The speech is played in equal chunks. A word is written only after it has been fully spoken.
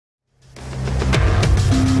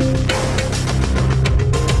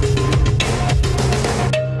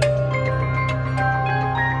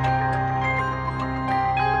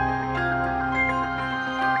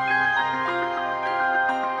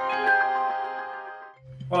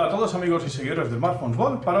Hola a todos amigos y seguidores de Smartphones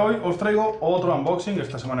Ball. Para hoy os traigo otro unboxing.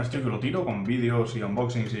 Esta semana estoy que lo tiro con vídeos y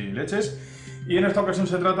unboxings y leches. Y en esta ocasión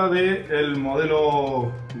se trata del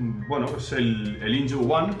modelo, bueno, es el Innjoo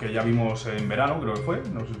One, que ya vimos en verano, creo que fue.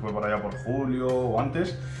 No sé si fue por allá por julio o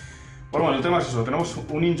antes. Pues bueno, el tema es eso, tenemos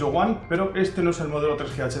un Innjoo One, pero este no es el modelo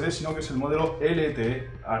 3G HD, sino que es el modelo LTE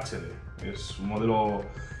HD. Es un modelo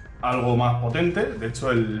algo más potente. De hecho,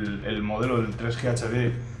 el modelo del 3G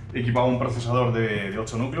HD equipaba un procesador de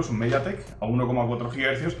 8 núcleos, un MediaTek, a 1,4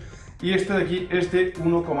 GHz, y este de aquí es de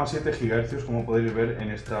 1,7 GHz, como podéis ver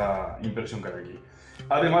en esta impresión que hay aquí.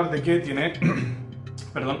 Además de que tiene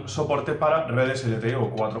soporte para redes LTE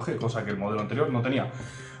o 4G, cosa que el modelo anterior no tenía.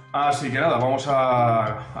 Así que nada, vamos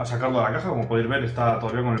a sacarlo de la caja. Como podéis ver, está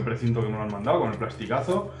todavía con el precinto que me lo han mandado, con el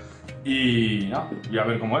plasticazo, y nada, y a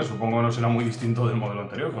ver cómo es. Supongo que no será muy distinto del modelo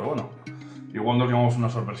anterior, pero bueno, igual nos llevamos una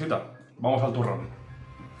sorpresita. Vamos al turrón.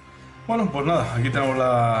 Bueno, pues nada, aquí tenemos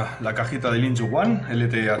la cajita del Innjoo One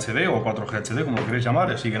LTE HD o 4G HD, como lo queréis llamar,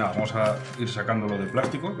 así que nada, vamos a ir sacándolo de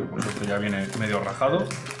plástico, que por suerte ya viene medio rajado.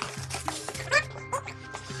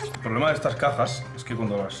 El problema de estas cajas es que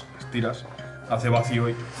cuando las estiras hace vacío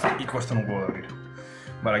y cuesta un poco de abrir.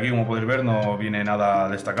 Vale, aquí como podéis ver no viene nada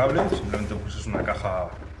destacable, simplemente pues es una caja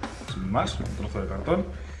sin más, un trozo de cartón.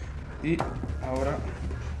 Y ahora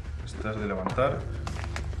esta es de levantar.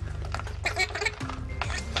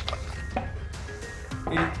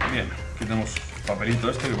 Y bien, aquí tenemos papelito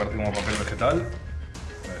este que parece como papel vegetal.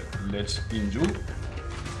 Let's Innjoo.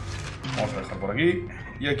 Vamos a dejar por aquí.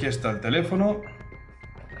 Y aquí está el teléfono,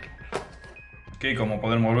 que como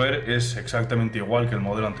podemos ver es exactamente igual que el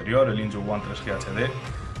modelo anterior, el Innjoo One 3G HD.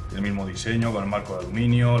 El mismo diseño, con el marco de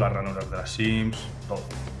aluminio, las ranuras de las SIMs, todo.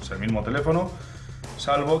 Es el mismo teléfono,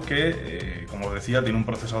 salvo que, como os decía, tiene un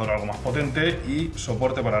procesador algo más potente y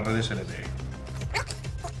soporte para redes LTE.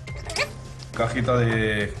 Cajita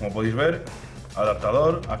de, como podéis ver,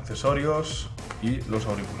 adaptador, accesorios y los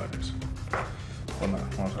auriculares. Pues nada,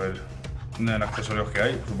 vamos a ver en accesorios que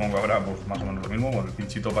hay. Supongo que habrá pues, más o menos lo mismo, con el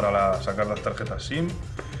pinchito para sacar las tarjetas SIM.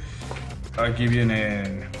 Aquí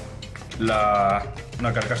viene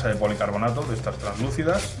una carcasa de policarbonato de estas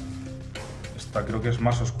translúcidas. Esta creo que es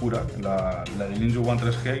más oscura. La del Innjoo One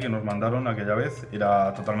 3G que nos mandaron aquella vez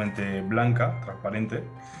era totalmente blanca, transparente.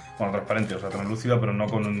 Bueno, transparente, o sea, translúcida, pero no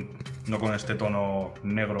con este tono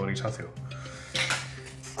negro grisáceo.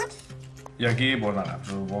 Y aquí, pues nada,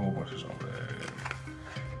 supongo pues eso.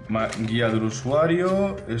 Guía del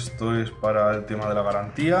usuario, esto es para el tema de la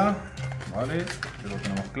garantía, ¿vale? Ya lo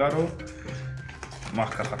tenemos claro.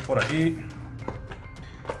 Más cajas por aquí.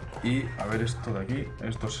 Y a ver esto de aquí,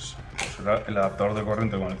 esto será el adaptador de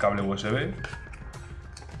corriente con el cable USB.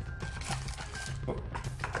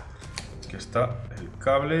 Aquí está el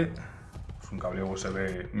cable, es un cable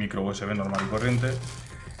USB, micro USB normal y corriente,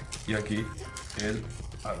 y aquí el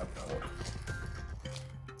adaptador.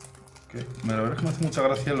 La verdad es que me hace mucha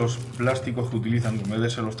gracia los plásticos que utilizan, que en vez de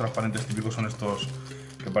ser los transparentes típicos son estos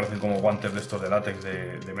que parecen como guantes de estos de látex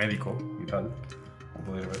de médico y tal, como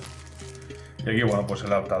podéis ver. Y aquí, bueno, pues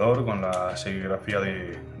el adaptador con la serigrafía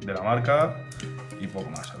de la marca y poco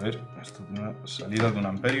más. A ver, esto tiene una salida de 1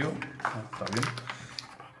 amperio, está bien.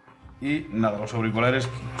 Y nada, los auriculares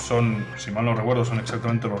son, si mal no recuerdo, son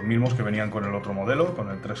exactamente los mismos que venían con el otro modelo, con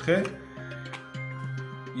el 3G.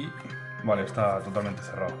 Y vale, está totalmente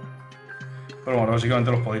cerrado. Pero bueno, básicamente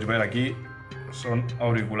los podéis ver aquí. Son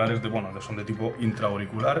auriculares son de tipo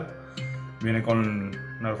intraauricular. Viene con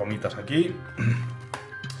unas gomitas aquí.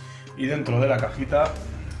 Y dentro de la cajita,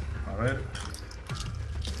 a ver,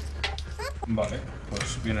 vale,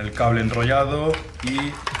 pues viene el cable enrollado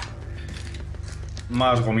y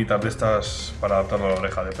más gomitas de estas para adaptarlo a la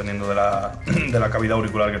oreja. Dependiendo de la cavidad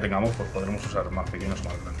auricular que tengamos, pues podremos usar más pequeños o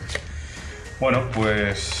más grandes. Bueno,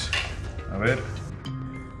 pues a ver,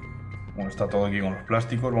 bueno, está todo aquí con los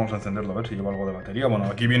plásticos. Vamos a encenderlo a ver si lleva algo de batería. Bueno,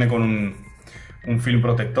 aquí viene con un film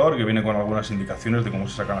protector que viene con algunas indicaciones de cómo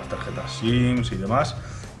se sacan las tarjetas SIMs y demás.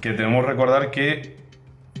 Que debemos recordar que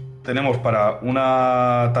tenemos para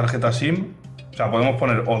una tarjeta SIM, o sea, podemos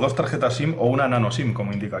poner o 2 tarjetas SIM o una nano SIM,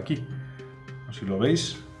 como indica aquí. Si lo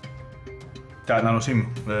veis, nano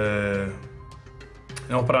SIM.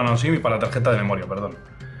 Tenemos para nano SIM y para tarjeta de memoria, perdón.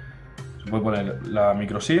 Se puede poner la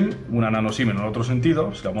micro SIM, una nano SIM en el otro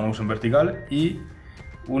sentido, si la ponemos en vertical, y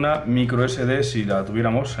una micro SD si la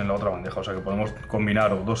tuviéramos en la otra bandeja. O sea que podemos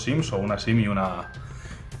combinar o 2 SIMs o una SIM y una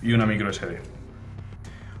micro SD.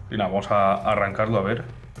 Y nada, vamos a arrancarlo a ver.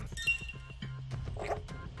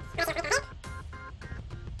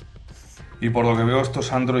 Y por lo que veo esto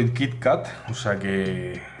es Android KitKat, o sea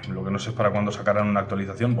que lo que no sé es para cuándo sacarán una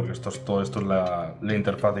actualización, porque todo esto es la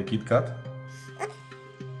interfaz de KitKat.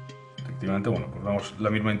 efectivamente, bueno, pues vemos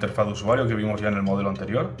la misma interfaz de usuario que vimos ya en el modelo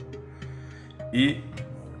anterior. Y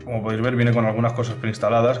como podéis ver, viene con algunas cosas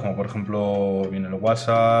preinstaladas, como por ejemplo viene el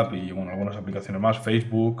WhatsApp y bueno, algunas aplicaciones más,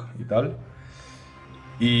 Facebook y tal.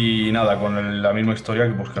 Y nada, con la misma historia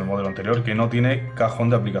que, pues, que el modelo anterior, que no tiene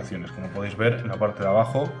cajón de aplicaciones. Como podéis ver en la parte de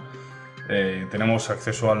abajo, tenemos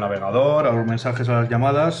acceso al navegador, a los mensajes, a las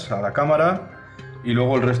llamadas, a la cámara, y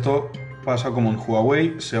luego el resto pasa como en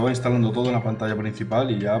Huawei, se va instalando todo en la pantalla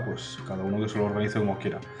principal y ya pues cada uno que se lo organice como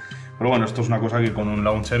quiera. Pero bueno, esto es una cosa que con un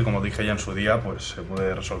launcher, como dije ya en su día, pues se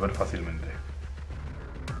puede resolver fácilmente.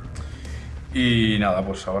 Y nada,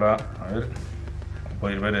 pues ahora, a ver, como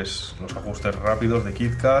podéis ver es los ajustes rápidos de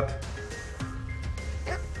KitKat.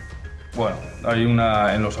 Bueno,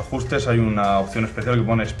 en los ajustes hay una opción especial que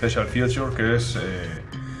pone Special Feature, que es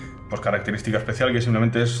pues característica especial, que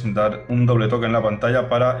simplemente es dar un doble toque en la pantalla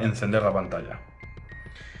para encender la pantalla.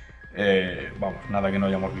 Vamos, nada que no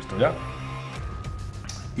hayamos visto ya.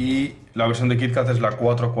 Y la versión de KitKat es la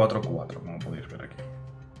 444, como podéis ver aquí.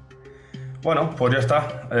 Bueno, pues ya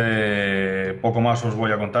está. Poco más os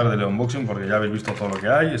voy a contar del unboxing porque ya habéis visto todo lo que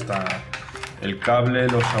hay. Está el cable,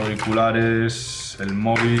 los auriculares, el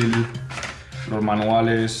móvil, los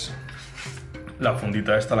manuales, la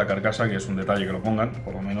fundita esta, la carcasa, que es un detalle que lo pongan,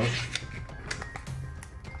 por lo menos.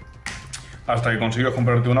 Hasta que consigues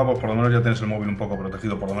comprarte una, pues por lo menos ya tienes el móvil un poco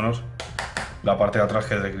protegido, por lo menos la parte de atrás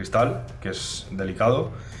que es de cristal, que es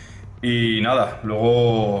delicado. Y nada,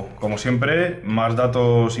 luego, como siempre, más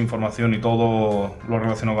datos, información y todo lo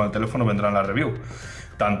relacionado con el teléfono vendrá en la review.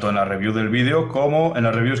 Tanto en la review del vídeo como en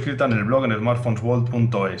la review escrita en el blog en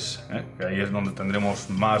smartphonesworld.es, que ahí es donde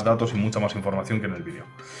tendremos más datos y mucha más información que en el vídeo.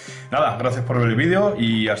 Nada, gracias por ver el vídeo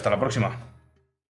y hasta la próxima.